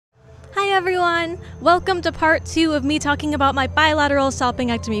everyone! Welcome to part 2 of me talking about my bilateral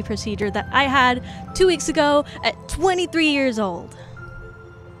salpingectomy procedure that I had 2 weeks ago at 23 years old.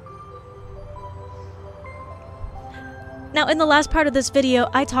 Now, in the last part of this video,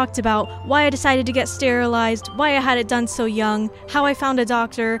 I talked about why I decided to get sterilized, why I had it done so young, how I found a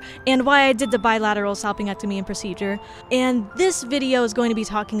doctor, and why I did the bilateral salpingectomy and procedure. And this video is going to be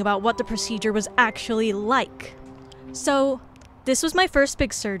talking about what the procedure was actually like. So, this was my first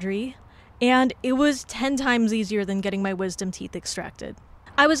big surgery, and it was 10 times easier than getting my wisdom teeth extracted.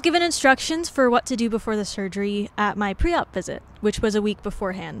 I was given instructions for what to do before the surgery at my pre-op visit, which was a week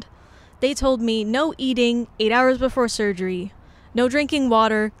beforehand. They told me no eating 8 hours before surgery, no drinking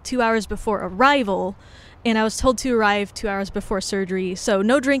water 2 hours before arrival, and I was told to arrive 2 hours before surgery, so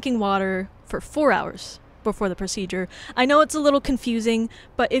no drinking water for 4 hours before the procedure. I know it's a little confusing,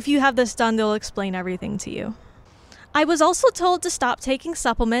 but if you have this done, they'll explain everything to you. I was also told to stop taking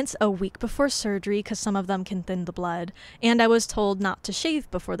supplements a week before surgery because some of them can thin the blood, and I was told not to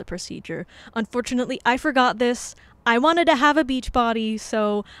shave before the procedure. Unfortunately, I forgot this. I wanted to have a beach body,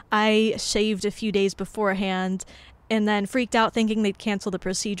 so I shaved a few days beforehand and then freaked out thinking they'd cancel the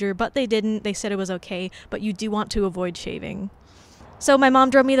procedure, but they didn't. They said it was okay, but you do want to avoid shaving. So my mom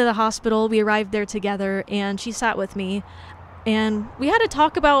drove me to the hospital. We arrived there together, and she sat with me. And we had to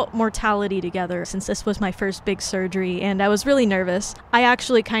talk about mortality together since this was my first big surgery and I was really nervous. I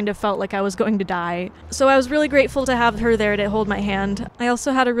actually kind of felt like I was going to die. So I was really grateful to have her there to hold my hand. I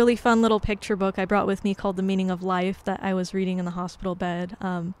also had a really fun little picture book I brought with me called The Meaning of Life that I was reading in the hospital bed.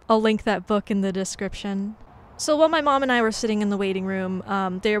 I'll link that book in the description. So while my mom and I were sitting in the waiting room,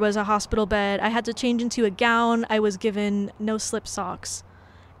 there was a hospital bed. I had to change into a gown. I was given no slip socks.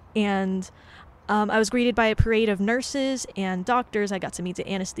 And I was greeted by a parade of nurses and doctors. I got to meet the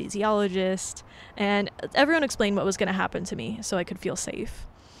anesthesiologist, and everyone explained what was going to happen to me so I could feel safe.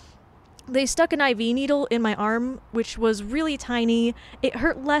 They stuck an IV needle in my arm, which was really tiny. It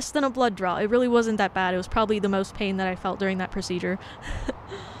hurt less than a blood draw. It really wasn't that bad. It was probably the most pain that I felt during that procedure.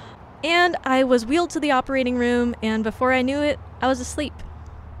 And I was wheeled to the operating room, and before I knew it, I was asleep.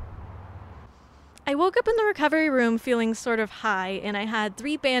 I woke up in the recovery room feeling sort of high, and I had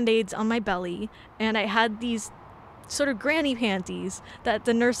 3 band-aids on my belly, and I had these sort of granny panties that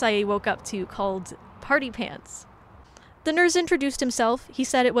the nurse I woke up to called party pants. The nurse introduced himself. He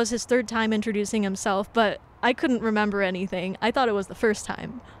said it was his 3rd time introducing himself, but I couldn't remember anything. I thought it was the first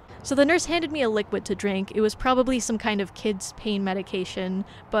time. So the nurse handed me a liquid to drink. It was probably some kind of kid's pain medication,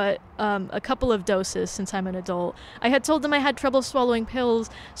 but a couple of doses since I'm an adult. I had told them I had trouble swallowing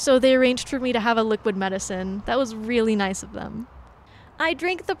pills, so they arranged for me to have a liquid medicine. That was really nice of them. I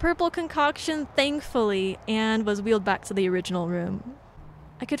drank the purple concoction, thankfully, and was wheeled back to the original room.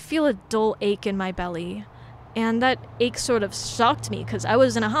 I could feel a dull ache in my belly, and that ache sort of shocked me because I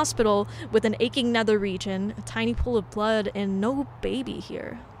was in a hospital with an aching nether region, a tiny pool of blood, and no baby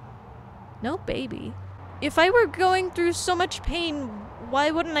here. No baby. If I were going through so much pain,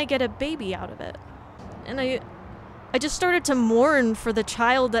 why wouldn't I get a baby out of it? And I just started to mourn for the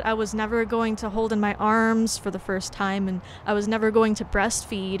child that I was never going to hold in my arms for the first time, and I was never going to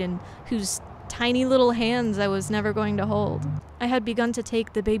breastfeed, and whose tiny little hands I was never going to hold. I had begun to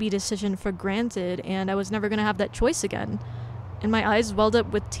take the baby decision for granted, and I was never going to have that choice again. And my eyes welled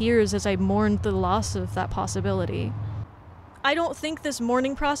up with tears as I mourned the loss of that possibility. I don't think this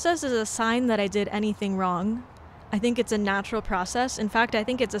mourning process is a sign that I did anything wrong. I think it's a natural process. In fact, I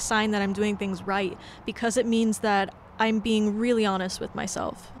think it's a sign that I'm doing things right because it means that I'm being really honest with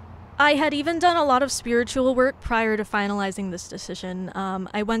myself. I had even done a lot of spiritual work prior to finalizing this decision.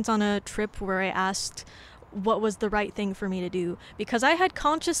 I went on a trip where I asked what was the right thing for me to do because I had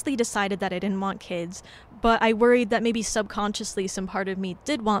consciously decided that I didn't want kids, but I worried that maybe subconsciously some part of me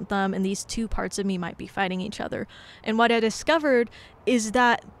did want them and these two parts of me might be fighting each other. And what I discovered is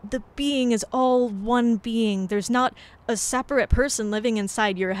that the being is all one being. There's not a separate person living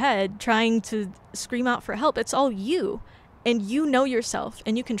inside your head trying to scream out for help. It's all you. And you know yourself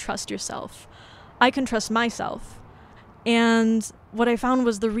and you can trust yourself. I can trust myself. And what I found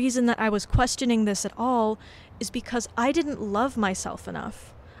was the reason that I was questioning this at all is because I didn't love myself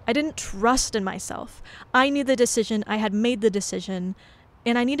enough. I didn't trust in myself. I knew the decision, I had made the decision,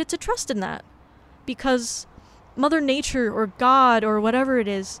 and I needed to trust in that. Because Mother Nature or God or whatever it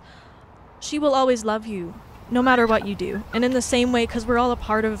is, she will always love you, no matter what you do. And in the same way, because we're all a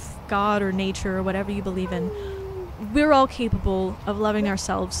part of God or nature or whatever you believe in, we're all capable of loving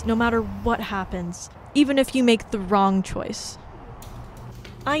ourselves no matter what happens, even if you make the wrong choice.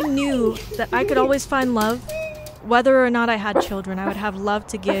 I knew that I could always find love Whether or not I had children, I would have love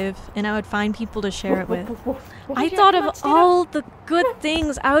to give, and I would find people to share it with. I thought of all the good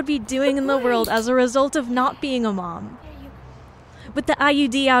things I would be doing in the world as a result of not being a mom. With the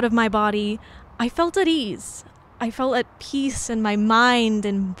IUD out of my body, I felt at ease. I felt at peace in my mind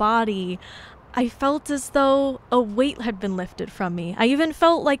and body. I felt as though a weight had been lifted from me. I even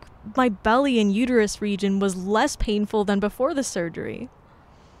felt like my belly and uterus region was less painful than before the surgery.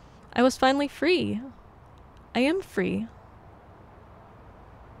 I was finally free. I am free.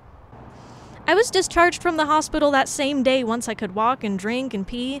 I was discharged from the hospital that same day once I could walk and drink and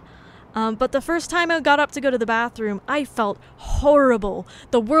pee. But the first time I got up to go to the bathroom, I felt horrible.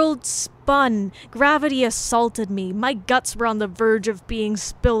 The world spun. Gravity assaulted me. My guts were on the verge of being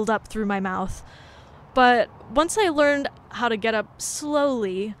spilled up through my mouth. But once I learned how to get up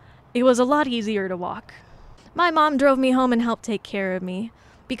slowly, it was a lot easier to walk. My mom drove me home and helped take care of me.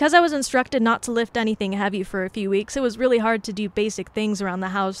 Because I was instructed not to lift anything heavy for a few weeks, it was really hard to do basic things around the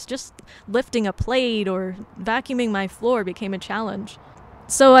house. Just lifting a plate or vacuuming my floor became a challenge.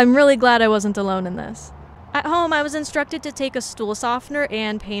 So I'm really glad I wasn't alone in this. At home, I was instructed to take a stool softener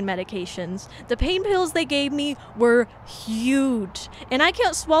and pain medications. The pain pills they gave me were huge. And I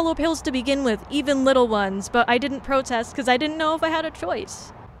can't swallow pills to begin with, even little ones, but I didn't protest because I didn't know if I had a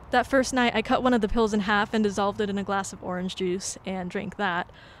choice. That first night, I cut one of the pills in half and dissolved it in a glass of orange juice and drank that.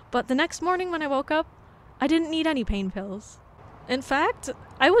 But the next morning when I woke up, I didn't need any pain pills. In fact,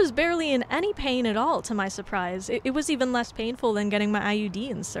 I was barely in any pain at all, to my surprise. It was even less painful than getting my IUD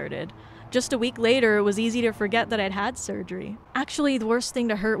inserted. Just a week later, it was easy to forget that I'd had surgery. Actually, the worst thing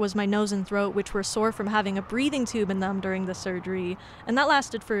to hurt was my nose and throat, which were sore from having a breathing tube in them during the surgery, and that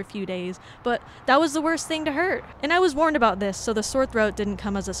lasted for a few days, but that was the worst thing to hurt. And I was warned about this, so the sore throat didn't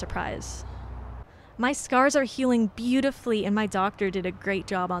come as a surprise. My scars are healing beautifully, and my doctor did a great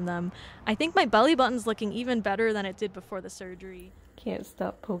job on them. I think my belly button's looking even better than it did before the surgery. Can't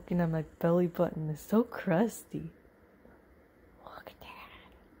stop poking at my belly button. It's so crusty. Look at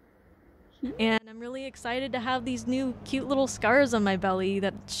that. And I'm really excited to have these new cute little scars on my belly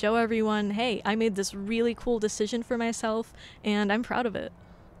that show everyone, hey, I made this really cool decision for myself, and I'm proud of it.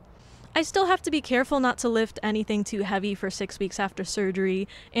 I still have to be careful not to lift anything too heavy for 6 weeks after surgery,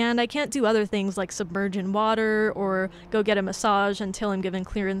 and I can't do other things like submerge in water or go get a massage until I'm given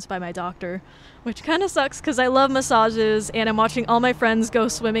clearance by my doctor, which kind of sucks because I love massages and I'm watching all my friends go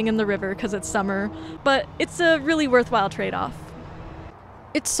swimming in the river because it's summer, but it's a really worthwhile trade-off.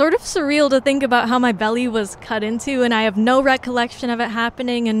 It's sort of surreal to think about how my belly was cut into, and I have no recollection of it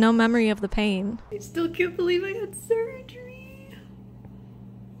happening and no memory of the pain. I still can't believe I had surgery.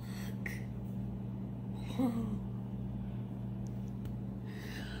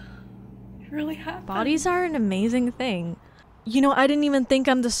 It really happened. Bodies are an amazing thing. You know, I didn't even think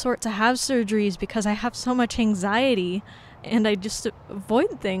I'm the sort to have surgeries because I have so much anxiety and I just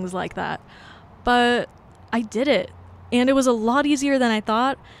avoid things like that. But I did it. And it was a lot easier than I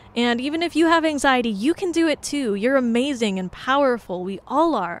thought. And even if you have anxiety, you can do it too. You're amazing and powerful. We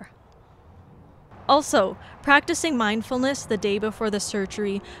all are. Also, practicing mindfulness the day before the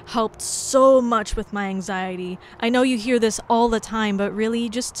surgery helped so much with my anxiety. I know you hear this all the time, but really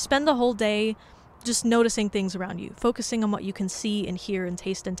just spend the whole day just noticing things around you, focusing on what you can see and hear and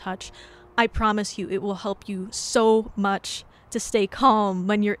taste and touch. I promise you, it will help you so much to stay calm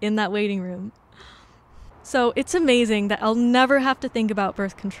when you're in that waiting room. So it's amazing that I'll never have to think about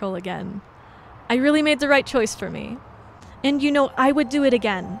birth control again. I really made the right choice for me. And you know, I would do it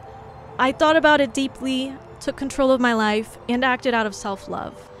again. I thought about it deeply, took control of my life, and acted out of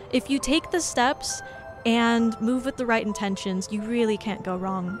self-love. If you take the steps and move with the right intentions, you really can't go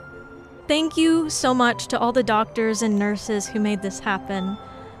wrong. Thank you so much to all the doctors and nurses who made this happen.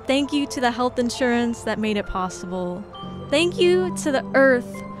 Thank you to the health insurance that made it possible. Thank you to the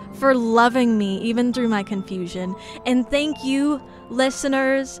earth for loving me even through my confusion. And thank you,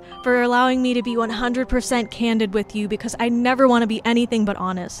 listeners, for allowing me to be 100% candid with you because I never want to be anything but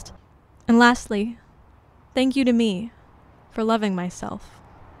honest. And lastly, thank you to me for loving myself.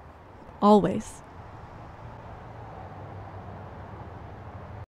 Always.